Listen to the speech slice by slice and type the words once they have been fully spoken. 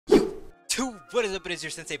2. What is up? It is your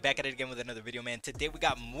sensei back at it again with another video, man. Today we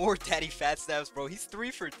got more Daddy Fat Snaps, bro. He's 3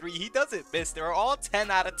 for 3. He doesn't miss. They're all 10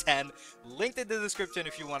 out of 10. Linked in the description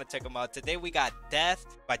if you want to check them out. Today we got Death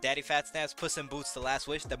by Daddy Fat Snaps, Puss in Boots: The Last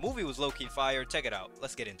Wish. The movie was low-key fire. Check it out.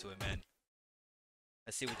 Let's get into it, man.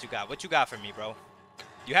 Let's see what you got. What you got for me, bro?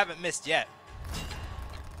 You haven't missed yet.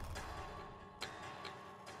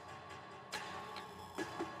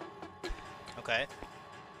 Okay.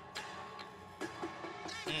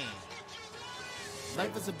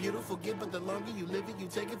 Life is a beautiful gift, but the longer you live it, you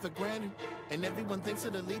take it for granted. And everyone thinks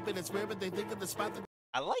of the leap, and it's rare, but they think of the spot that...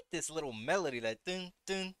 I like this little melody, that dun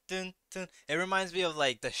dun dun dun. It reminds me of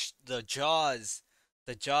like the Jaws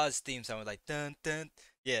theme song, like dun dun.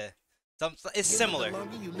 Yeah, it's similar. The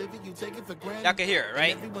longer you live it, you take it for granted. Y'all can hear it,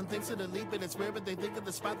 right? And everyone thinks of the leap, and it's rare, but they think of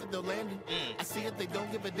the spot that they'll land in. I see it, they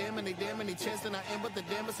don't give a damn, and they damn any chance that I am, but the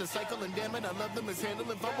damn it's a cycle, and damn it, I love them as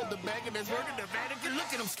handling, fumble the bag, and there's word in the Vatican.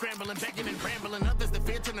 Look at them scrambling, begging and rambling. Others the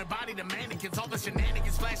fear turn their body to mannequins. All the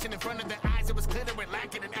shenanigans flashing in front of their eyes. It was clear they were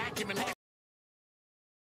lacking in acumen.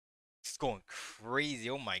 It's going crazy.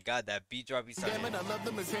 Oh my god, that beat drop he started. Damn it, I love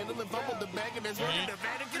them as handling, fumble the bag, and there's word in the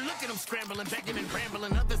Vatican. Look at them scrambling, begging and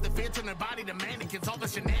rambling. Others the fear turn their body to mannequins. All the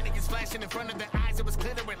shenanigans flashing in front of their eyes. It was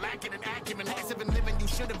clear they were lacking in acumen. Passive and living, you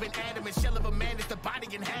should have been adamant. Shell of a man is the body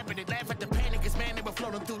inhabited. Laugh at the panic, as man, they were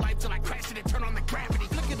floating through life till I crashed it and turned on the gravity.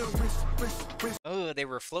 Look at the wrist. Oh, they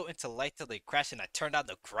were floating to light till they crashed and I turned on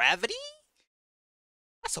the gravity?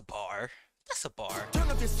 That's a bar. That's a bar. Turn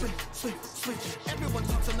up your switch. Everyone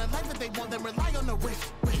talks on the life that they want, then rely on the wish.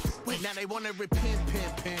 Now they want to repent.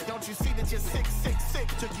 Don't you see that you're sick?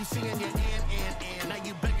 Took you seeing your and. Now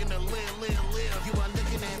you begging to live. You are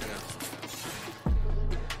looking at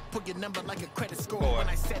put your number like a credit score. When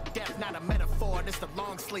I said death, not a metaphor. This the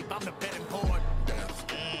long sleep, I'm the betting board.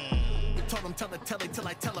 Told them tell it till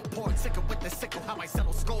I teleport. Sicker with the sickle, how I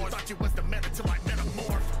settle scores. Thought you was the meta till I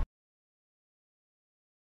metamorph.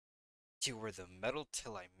 You were the metal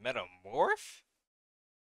till I metamorph?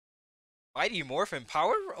 Mighty Morph in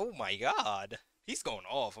power? Oh my god. He's going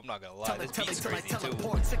off, I'm not gonna lie. This beat's crazy too. Wait, he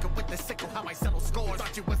said sicker with the sickle, how I settle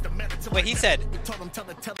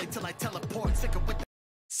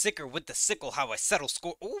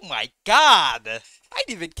score. Oh my god! I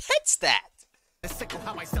didn't even catch that! The sickle,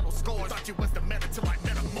 how I settle scores. Thought you was the meta till I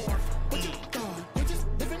metamorph. What you doing? You just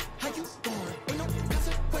living how you born. Ain't no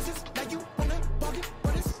consequences. Now you wanna bargain,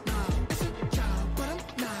 but it's not. It's a job, but I'm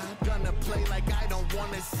not gonna play like I don't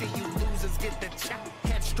wanna see you losers get the chop.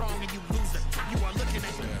 Headstrong and you lose the top. You are looking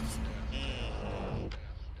at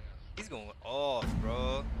He's going off,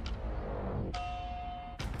 bro.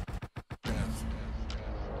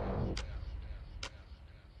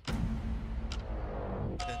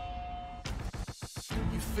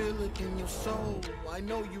 feel it in your soul. I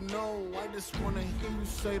know you know. I just wanna hear you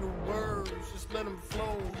say the words. Just let them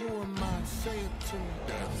flow. Who am I? Say it to me.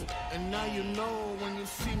 And now you know when you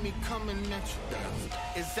see me coming at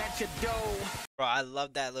you. Is that your dough? Bro, I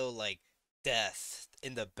love that little like death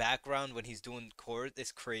in the background when he's doing chords.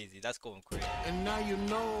 It's crazy. That's going crazy. And now you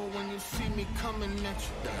know when you see me coming at you.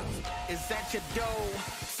 Is that your dough?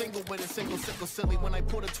 Single with a single sickle silly. When I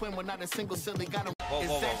pull the twin, we're not a single silly. Got him.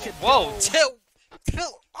 Whoa, chill.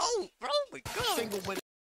 Oh, bro, my god. Single with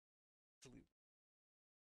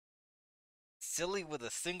silly with a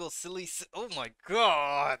single silly. Oh my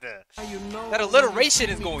god. you know That alliteration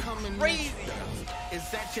is going crazy. Is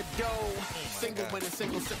that your dough? Single with a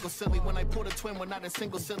single sickle silly. When I pull the twin, we're not a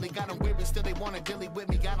single silly. Got them weary, still they wanna dilly with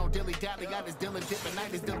me. I don't dilly dally. I just dealing dip and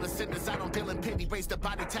night is dealing sinners. I don't deal in pity. Raise the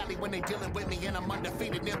body tally when they dealing with me. And I'm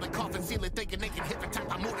undefeated near the coffin ceiling. Thinking they can hit the top.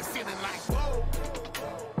 I move the ceiling like whoa.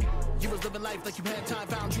 You was living life like you had time,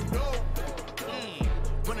 found you know.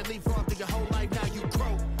 Gonna leave wrong through your whole life, now you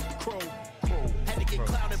crow. Had to get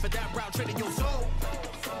clouded for that route, trading your soul.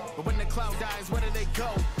 But when the cloud dies, where do they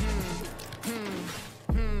go?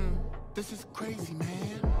 This is crazy,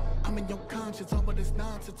 man. I'm in your conscience, all of this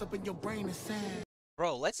nonsense up in your brain is sad.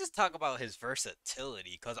 Bro, let's just talk about his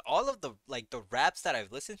versatility, because all of the raps that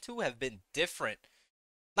I've listened to have been different.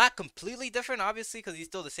 Not completely different, obviously, because he's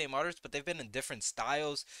still the same artist, but they've been in different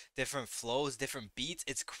styles, different flows, different beats.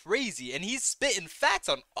 It's crazy, and he's spitting facts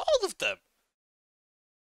on all of them.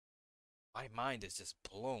 My mind is just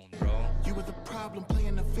blown, bro. You were the problem,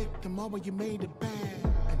 playing the victim, all when you made it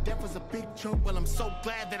bad. And death was a big joke, well, I'm so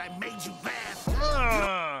glad that I made you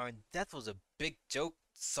laugh. Death was a big joke,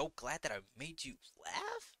 so glad that I made you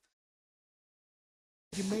laugh?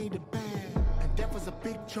 You made it bad. That was a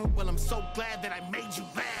big joke, well I'm so glad that I made you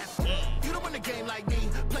laugh. You don't win the game like me,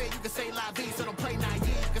 play it you can say la vie, so don't play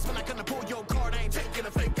naive. Cause when I gonna pull your card, I ain't taking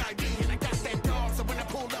a fake ID. And I got that dog, so when I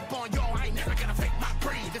pull up on y'all, I ain't never gonna fake my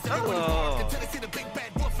breed. It's Oh.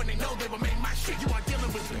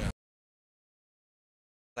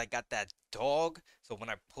 I got that dog, so when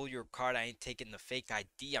I pull your card, I ain't taking the fake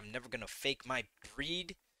ID. I'm never gonna fake my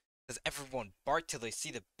breed, because everyone bark till they see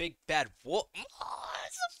the big bad wolf. Oh,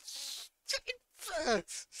 it's a chicken.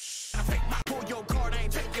 I fake my pull your card, I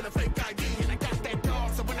ain't taking a fake ID, and I got that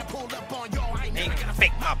dog, so when I pull up on y'all, I ain't gonna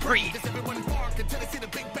fake my breed. Cause everyone bark until they see the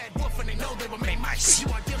big bad wolf, and they know they will make my shit.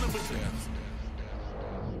 You are dealing with them.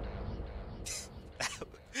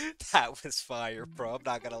 That was fire, bro. I'm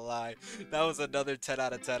not gonna lie. That was another 10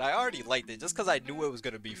 out of 10. I already liked it just because I knew it was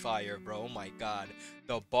gonna be fire, bro. Oh my god.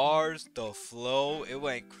 The bars, the flow, it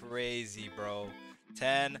went crazy, bro.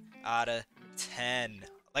 10 out of 10.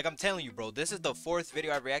 Like I'm telling you, bro, this is the 4th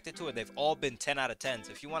video I reacted to, and they've all been 10 out of 10s.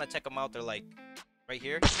 If you want to check them out, they're like right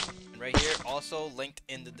here and right here, also linked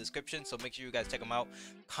in the description, so make sure you guys check them out.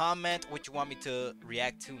 Comment what you want me to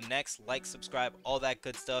react to next, like, subscribe, all that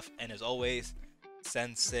good stuff, and as always,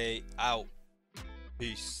 Sensei out.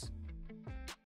 Peace.